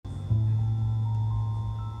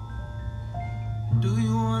Do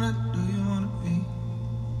you wanna be?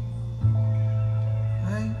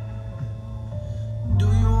 Hey? Do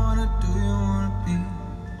you wanna be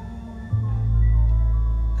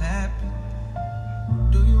happy?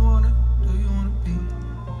 Do you wanna be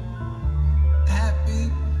happy?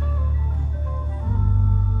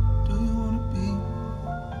 Do you wanna be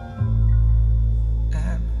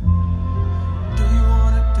happy? Do you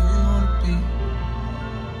wanna be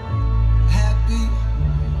happy?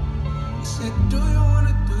 I said, do you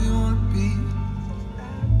wanna be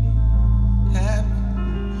happy?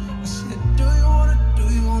 I said, do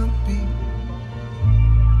you wanna be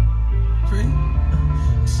free?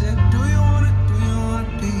 I said, do you wanna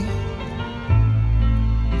be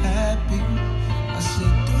happy? I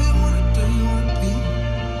said, do you wanna be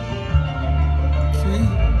free?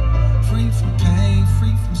 Free from pain,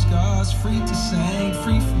 free from scars, free to sing,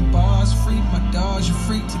 free from bars, free my dogs, you're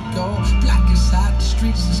free to go. Black is hot, the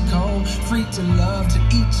streets is cold. Free to love, to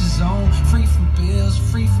each his own. Free from bills,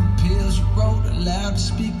 free from pills. You wrote aloud, the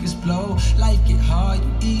speakers blow. Life get hard,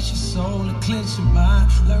 you ease your soul and cleanse your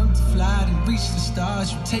mind. Learn to fly and reach the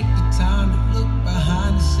stars. You take the time to look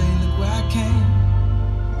behind and say, look where I came.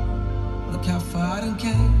 Look how far I done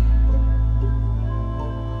came.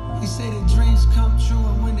 They say that dreams come true,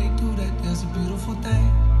 and when they do that, there's a beautiful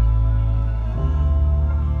thing.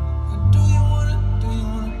 Now, do you wanna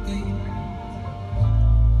be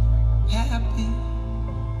happy?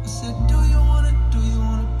 I said, do you wanna be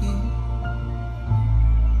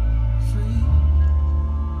free?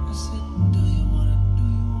 I said, do you wanna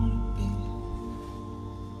be?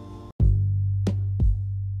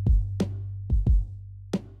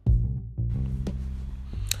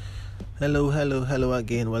 Hello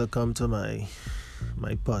again. Welcome to my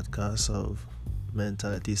podcast of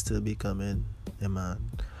mentality still becoming a man,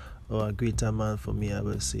 or a greater man for me, I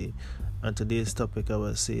will say. And today's topic, I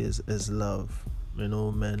will say, is love. You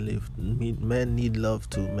know, men need love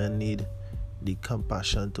too. Men need the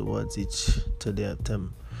compassion towards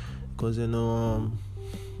them, because we're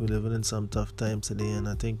living in some tough times today, and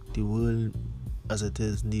I think the world as it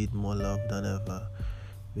is need more love than ever,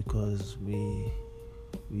 because we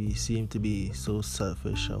seem to be so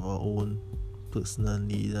selfish of our own personal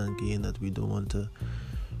need and gain that we don't want to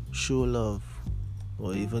show love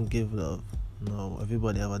or even give love. No,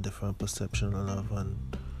 everybody have a different perception of love and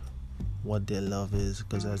what their love is,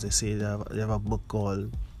 because as they say, they have a book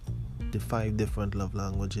called The 5 Different Love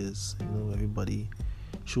Languages. Everybody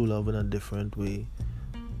show love in a different way.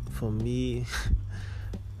 For me,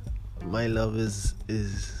 my love is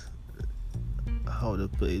how to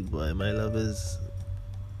put it, boy. My love is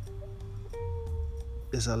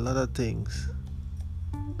a lot of things,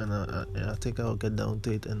 and I think I'll get down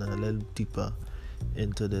to it and a little deeper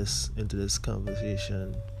into this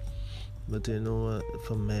conversation. But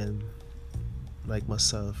for men like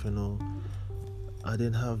myself, I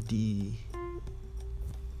didn't have the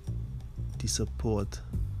support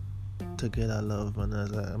to get a love. And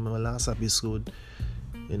as I my last episode,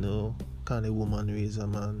 can a woman raise a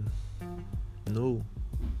man? No.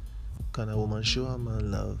 Can a woman show a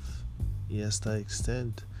man love? Yes, to an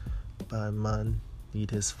extent. But a man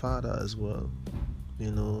need his father as well.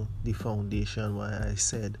 The foundation, why I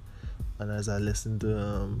said, and as I listened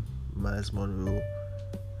to Miles Monroe,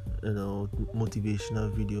 motivational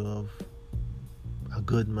video of a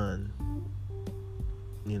good man,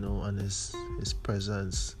 and his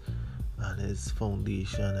presence and his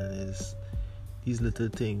foundation and these little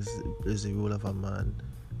things is the role of a man.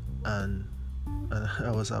 And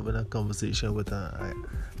I was having a conversation with a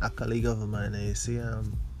colleague of mine, and he said,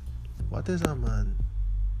 what is a man?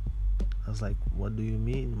 I was like, what do you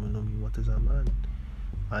mean? What is a man?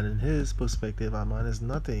 And in his perspective, a man is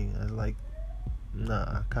nothing. I was like, nah,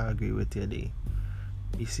 I can't agree with you there.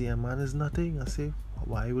 You see, a man is nothing. I say,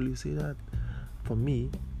 why will you say that? For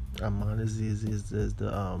me, a man is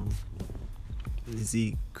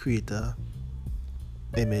the creator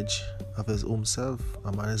image of his own self.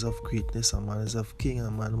 A man is of greatness. A man is of king.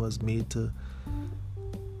 A man was made to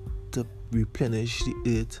replenish the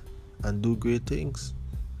earth and do great things.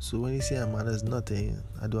 So when you say a man is nothing,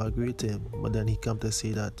 I do agree with him. But then he come to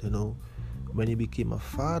say that, when he became a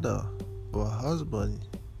father or a husband,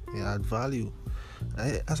 he had value.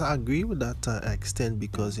 I agree with that to an extent,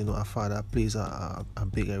 because a father plays a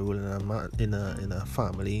bigger role in a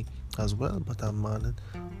family as well. But a man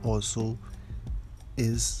also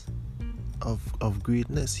is of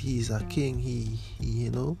greatness. He is a king. He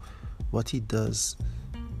what he does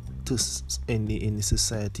in the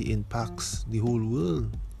society impacts the whole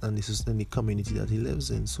world and the community that he lives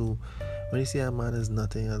in. So when you say a man is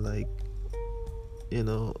nothing, I like,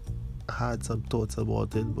 had some thoughts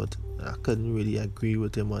about it, but I couldn't really agree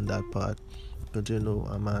with him on that part. But a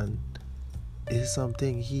man is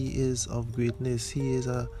something. He is of greatness. He is.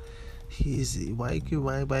 Why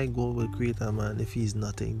go with greater man if he's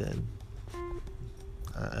nothing? Then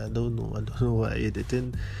I don't know. I don't know why it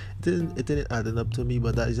didn't add up to me.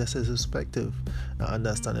 But that is just his perspective. I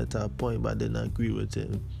understand it to a point, but I didn't agree with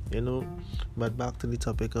him. But back to the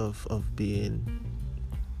topic of being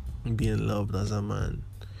loved as a man.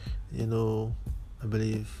 I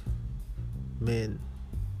believe men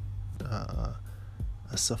are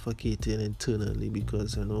suffocating internally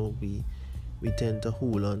because we tend to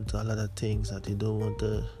hold on to a lot of things that you don't want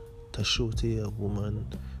to show to your woman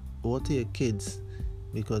or to your kids,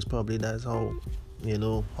 because probably that's how it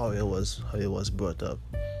was brought up.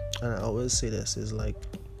 And I always say this is like,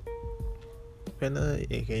 when I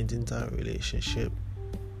get into a relationship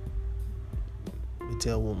with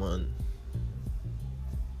a woman,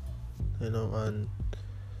 and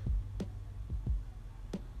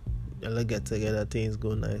y'all get together, things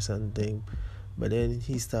go nice and thing, but then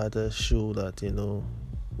he started to show that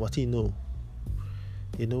what he know.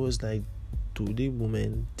 It's like, do the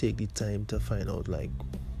woman take the time to find out like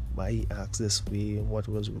why he acts this way,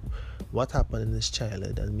 what happened in his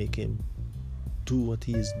childhood and make him do what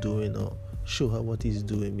he's doing, or show her what he's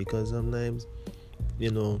doing? Because sometimes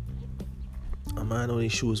a man only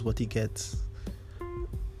shows what he gets.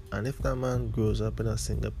 And if that man grows up in a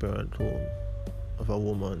single parent home of a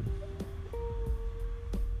woman,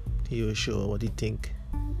 he will show what he think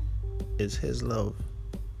is his love,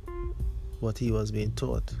 what he was being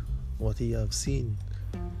taught, what he have seen.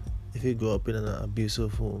 If you grow up in an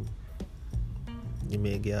abusive home, you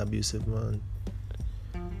may get an abusive man.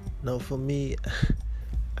 Now for me,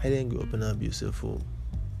 I didn't grow up in an abusive home.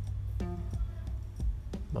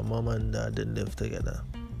 My mom and dad didn't live together.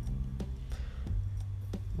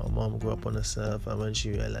 My mom grew up on herself, and when she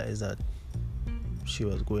realized that she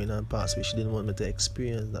was going on past me, she didn't want me to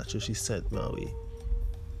experience that, so she sent me away.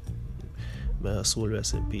 May her soul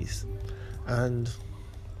rest in peace. And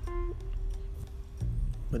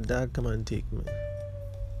my dad come and take me.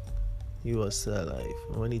 He was still alive.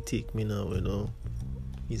 When he take me now,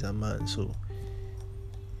 he's a man, so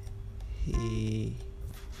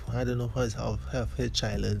I don't know how his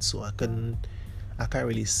childhood, so I can't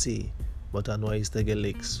really say. But I know I used to get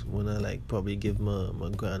licks when I probably give my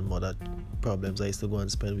grandmother problems. I used to go and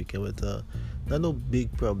spend weekend with her. Not no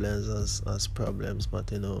big problems as problems, but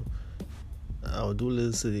I would do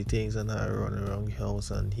little silly things and I run around the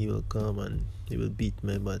house, and he will come and he will beat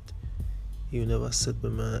me, but he will never sit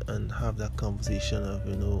with me and have that conversation of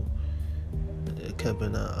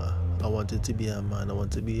Kevin, I wanted to be a man, I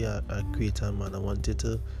want to be a greater man, I wanted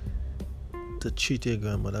to treat your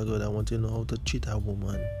grandmother good, I want to know how to treat a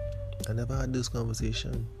woman. I never had this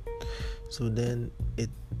conversation. So then it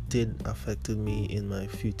did affected me in my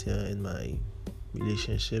future, in my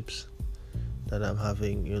relationships that I'm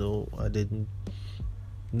having. I didn't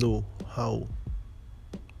know how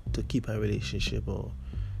to keep a relationship or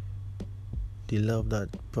the love that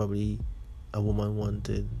probably a woman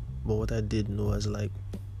wanted. But what I did know was I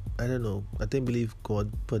don't know, I didn't believe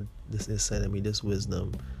God put this inside of me, this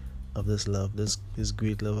wisdom of this love, this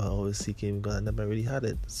great love I always seeking, because I never really had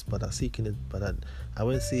it, but I'm seeking it. But I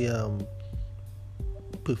wouldn't say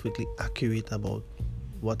perfectly accurate about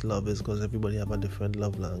what love is, because everybody have a different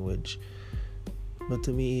love language. But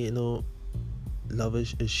to me, love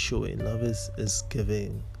is showing, love is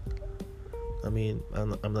giving. I mean,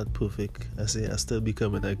 I'm not perfect. I still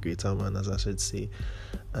becoming a greater man, as I should say.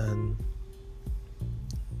 And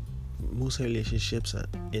most relationships, I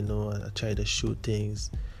try to show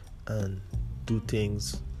things and do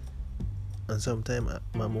things, and sometimes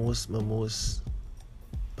my most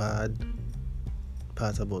bad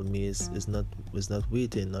part about me is not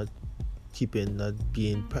waiting, not keeping, not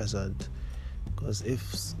being present. Because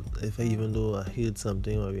if I, even though I heard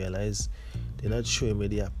something or realize they're not showing me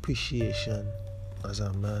the appreciation as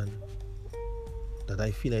a man that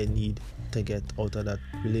I feel I need to get out of that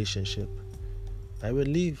relationship, I will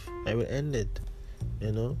leave, I will end it,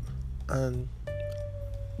 And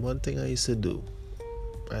one thing I used to do,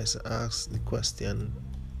 I used to ask the question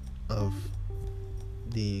of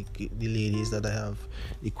the ladies that I have,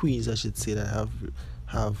 the queens I should say, that I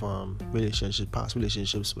have past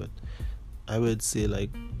relationships with. I would say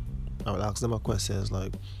I would ask them a question. It's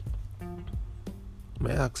like,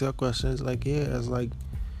 may I ask you a question? It's like, yeah, it's like,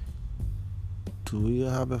 do you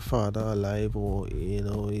have a father alive, or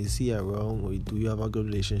is he around, or do you have a good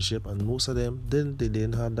relationship? And most of them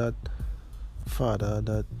didn't have that father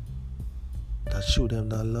that showed them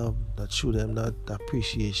that love, that showed them that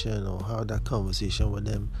appreciation, or have that conversation with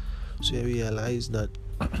them. So I realized that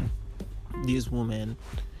these women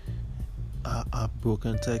are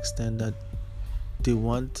broken to the extent that they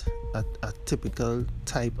want a typical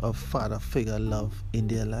type of father figure love in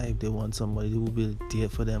their life. They want somebody who will be there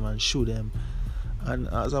for them and show them. And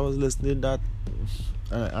as I was listening to that,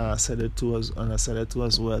 I said it to us, and I said it to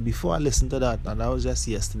us well before I listened to that, and that was just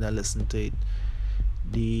yesterday I listened to it.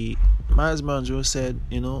 The Miles Monroe said,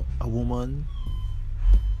 a woman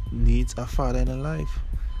needs a father in her life.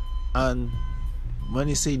 And when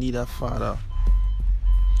you say need a father,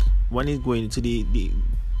 when he's going to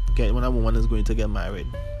when a woman is going to get married,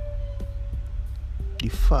 the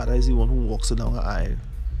father is the one who walks down the aisle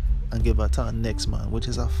and give her to her next man, which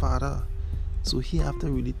is her father. So he have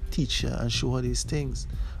to really teach her and show her these things.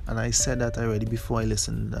 And I said that already before I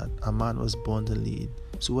listened to that. A man was born to lead.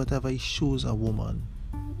 So whatever he shows a woman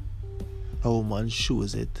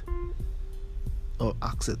shows it or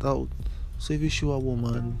acts it out. So if you show a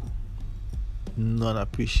woman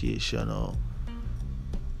non-appreciation or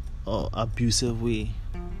abusive way,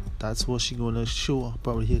 that's what she's gonna show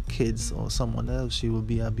probably her kids or someone else. She will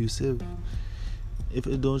be abusive. If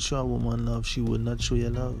you don't show a woman love, she will not show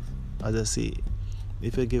you love. As I say,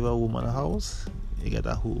 if you give a woman a house, you get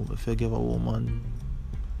a home. If you give a woman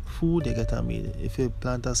food, you get a meal. If you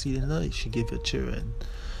plant a seed in her, she give you children.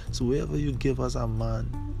 So wherever you give as a man,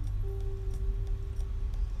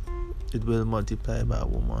 it will multiply by a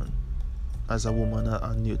woman. As a woman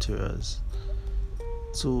are nurturers.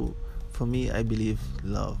 So for me, I believe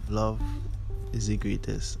love is the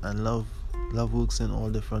greatest, and love works in all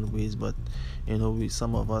different ways. But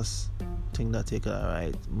some of us think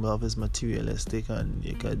that love is materialistic and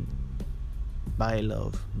you could buy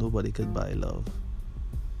love. Nobody could buy love.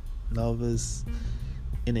 Love is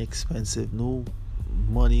inexpensive. No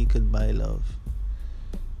money could buy love.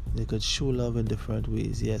 They could show love in different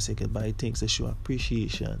ways. Yes, they could buy things to show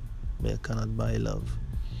appreciation, but you cannot buy love.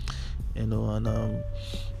 And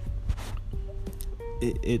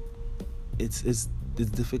it's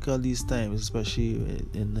difficult these times, especially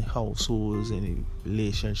in the households and in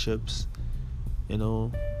relationships.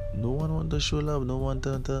 No one want to show love. No one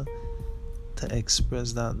to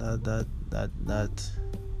express that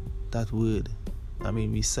word. I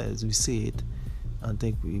mean, we say it, and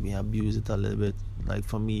think we abuse it a little bit. Like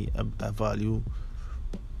for me, I value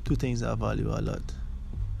two things. I value a lot: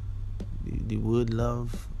 the word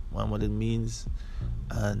love and what it means,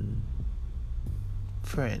 and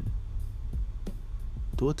friend.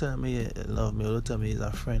 Don't tell me you love me, don't tell me he's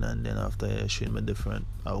a friend, and then after you show me different,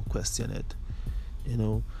 I'll question it.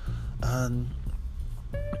 And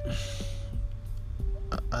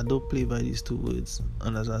I don't play by these two words.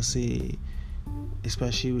 And as I say,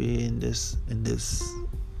 especially in this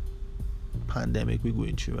pandemic we're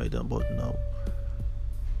going through right about now,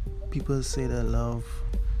 people say they love,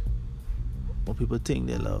 or people think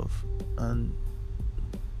they love, and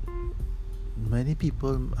many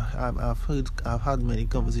people, I've had many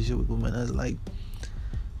conversations with women, and it's like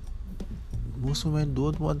most women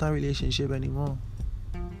don't want a relationship anymore.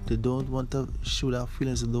 They don't want to show their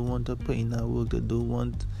feelings. They don't want to put in that work.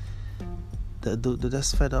 They're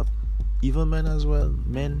just fed up. Even men as well.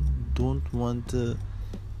 Men don't want to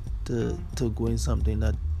go in something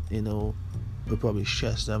that will probably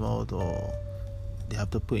stress them out, or they have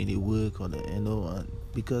to put in the work, or and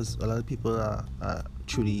because a lot of people are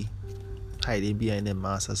truly hiding behind their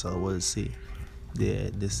masks, as I will say.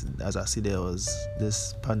 As I see,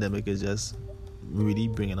 this pandemic is just really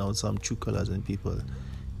bringing out some true colors in people.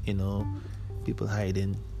 People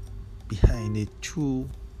hiding behind the true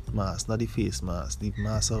mask, not the face mask, the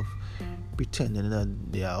mask of pretending that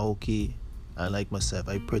they are okay. And like myself,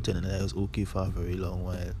 I pretended that I was okay for a very long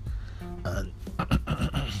while, and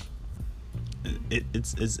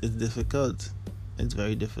it's difficult. It's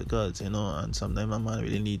very difficult, and sometimes a man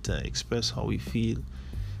really need to express how he feel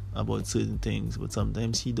about certain things, but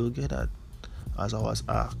sometimes he don't get that. As I was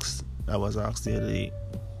asked the other day,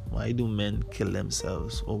 why do men kill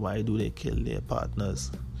themselves, or why do they kill their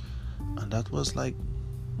partners? And that was like,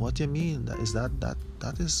 what you mean?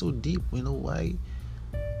 That is so deep. Why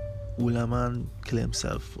will a man kill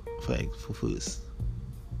himself for first?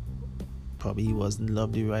 Probably he wasn't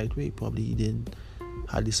loved the right way. Probably he didn't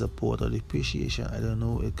have the support or the appreciation. I don't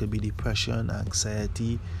know. It could be depression,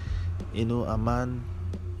 anxiety. A man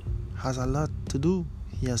has a lot to do.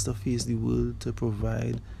 He has to face the world to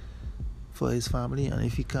provide for his family, and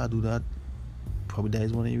if he can't do that, probably that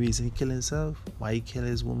is one of the reasons he killed himself. Why he killed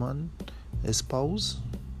his woman, his spouse?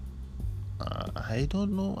 I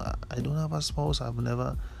don't know. I don't have a spouse. I've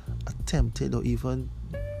never attempted or even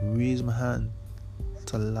raised my hand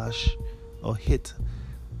to lash or hit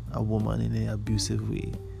a woman in an abusive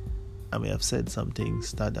way. I may have said some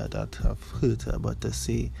things that have hurt her, but to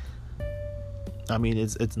say, I mean,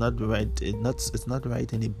 it's not right. It's not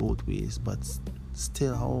right in both ways. But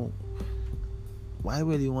still, why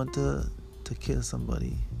would you want to kill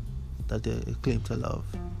somebody that they claim to love?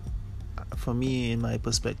 For me, in my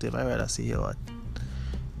perspective, I rather say, what,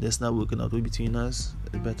 this not working out between us.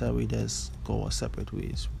 It's better we just go our separate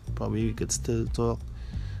ways. Probably we could still talk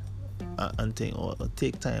and think, or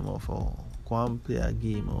take time off, or go and play a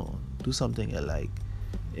game, or do something I like,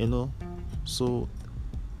 So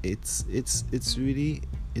it's really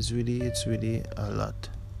a lot,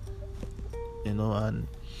 and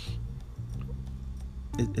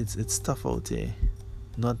it's tough out there.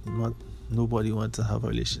 Not nobody wants to have a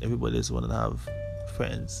relationship. Everybody just want to have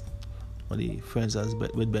friends, or the friends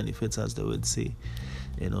with benefits, as they would say.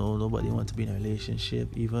 Nobody wants to be in a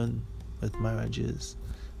relationship, even with marriages.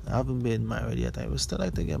 I haven't been married yet. I would still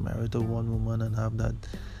like to get married to one woman and have that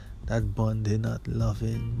bonding, that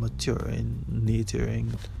loving, maturing,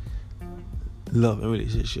 nurturing, loving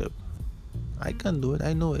relationship. I can do it.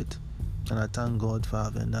 I know it, and I thank God for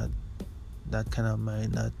having that kind of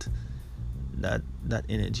mind, that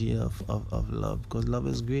energy of love, because love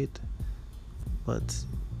is great, but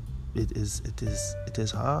it is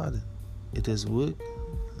hard. It is work.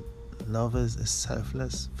 Love is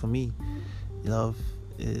selfless. For me, love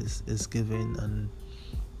is giving, and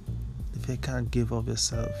if you can't give of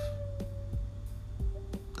yourself,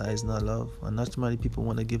 that is not love. And not many people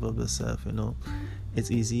want to give up themselves.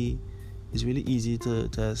 It's really easy to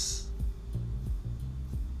just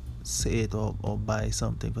say it, or buy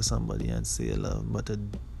something for somebody and say love, but to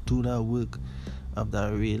do that work of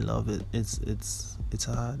that real love, it's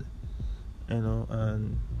hard,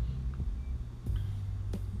 and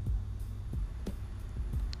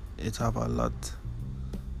it have a lot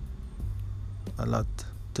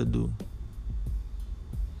to do.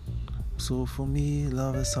 So for me,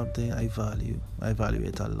 love is something I value. I value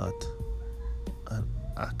it a lot, and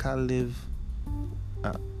I can't live.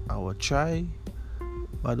 I will try,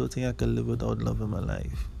 but I don't think I can live without love in my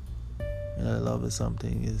life. Love is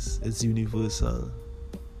something it's universal.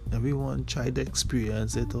 Everyone tried to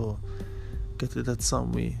experience it or get it at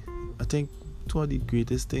some way. I think two of the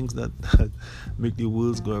greatest things that make the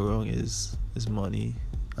world go wrong is money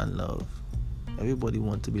and love. Everybody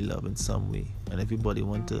wants to be loved in some way, and everybody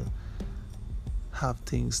wants to have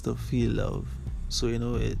things to feel love. So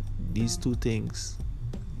these two things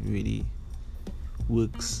really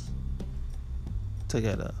works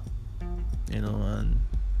together, and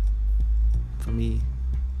for me,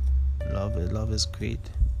 love is great.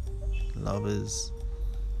 Love is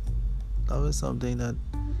something that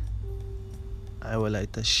I would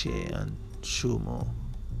like to share and show more,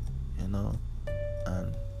 and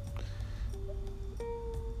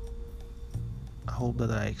I hope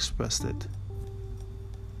that I expressed it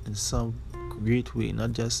in some great way,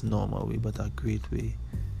 not just normal way, but a great way.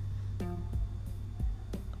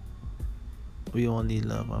 We all need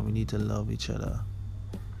love, and we need to love each other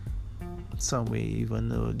some way, even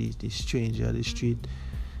though the stranger, the street,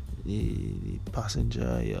 the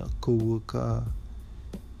passenger, your co-worker,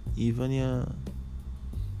 even your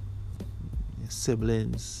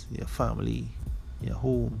siblings, your family, your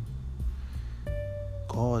home,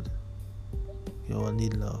 God, you all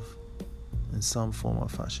need love in some form or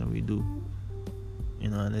fashion. We do,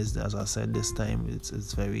 and as I said, this time it's a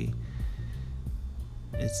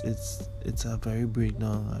very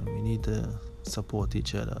breakdown, and we need to support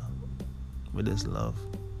each other with this love.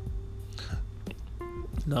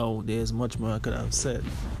 Now, there's much more I could have said.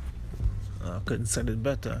 I couldn't say it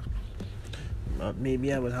better. But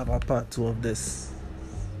maybe I will have a part 2 of this.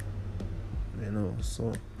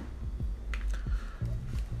 So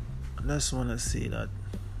I just want to say that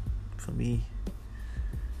for me,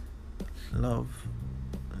 love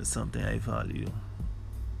is something I value.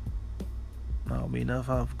 Now, I may not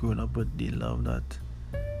have grown up with the love that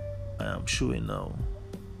I am showing now.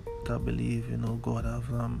 I believe, God have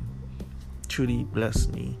truly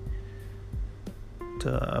blessed me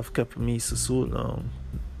to have kept me so long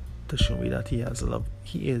to show me that He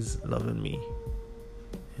is loving me,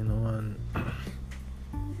 and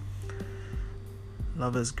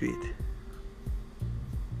love is great.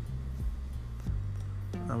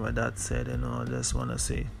 And with that said, I just want to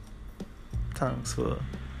say thanks for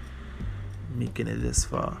making it this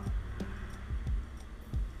far,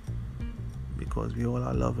 because we all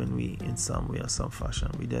are loving we in some way or some fashion.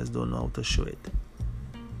 We just don't know how to show it.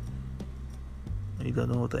 We don't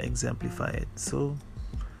know how to exemplify it. So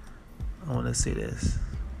I want to say this.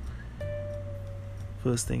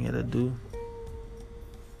 First thing you have to do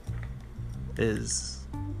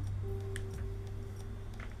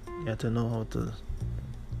You have to know how to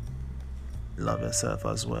love yourself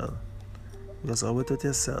as well. Because without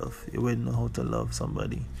yourself, you wouldn't know how to love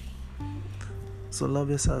somebody. So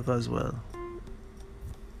love yourself as well.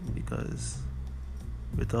 Because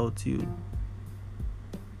without you,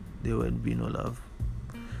 there would be no love.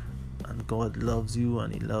 And God loves you,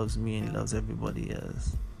 and He loves me, and He loves everybody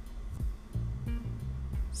else.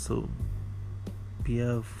 So be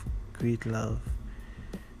of great love,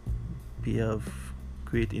 be of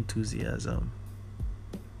great enthusiasm,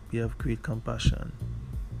 be of great compassion.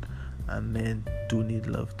 And men do need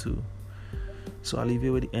love too. So I'll leave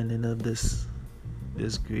you with the ending of this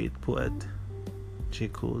great poet, J.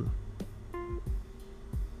 Cole.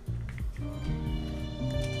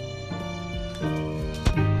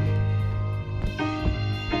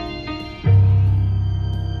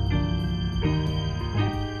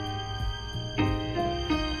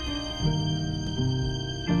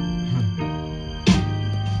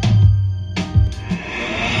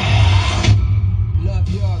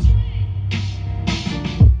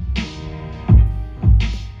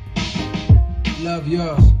 Love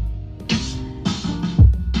yours.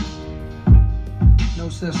 No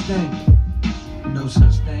such thing. No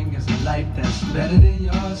such thing as a life that's better than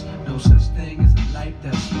yours. No such thing as a life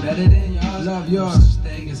that's better than yours. Love yours. No such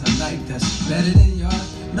thing as a life that's better than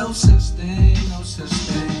yours. No such thing, no such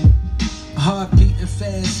thing. Heart beating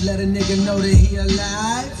fast, let a nigga know that he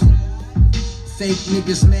alive. Fake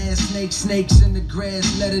niggas, mad snakes in the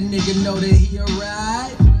grass, let a nigga know that he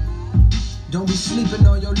arrived. Don't be sleeping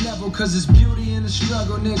on your level, cause it's beauty in the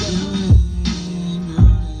struggle, nigga.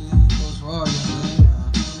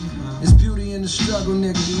 It's beauty in the struggle,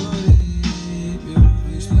 nigga.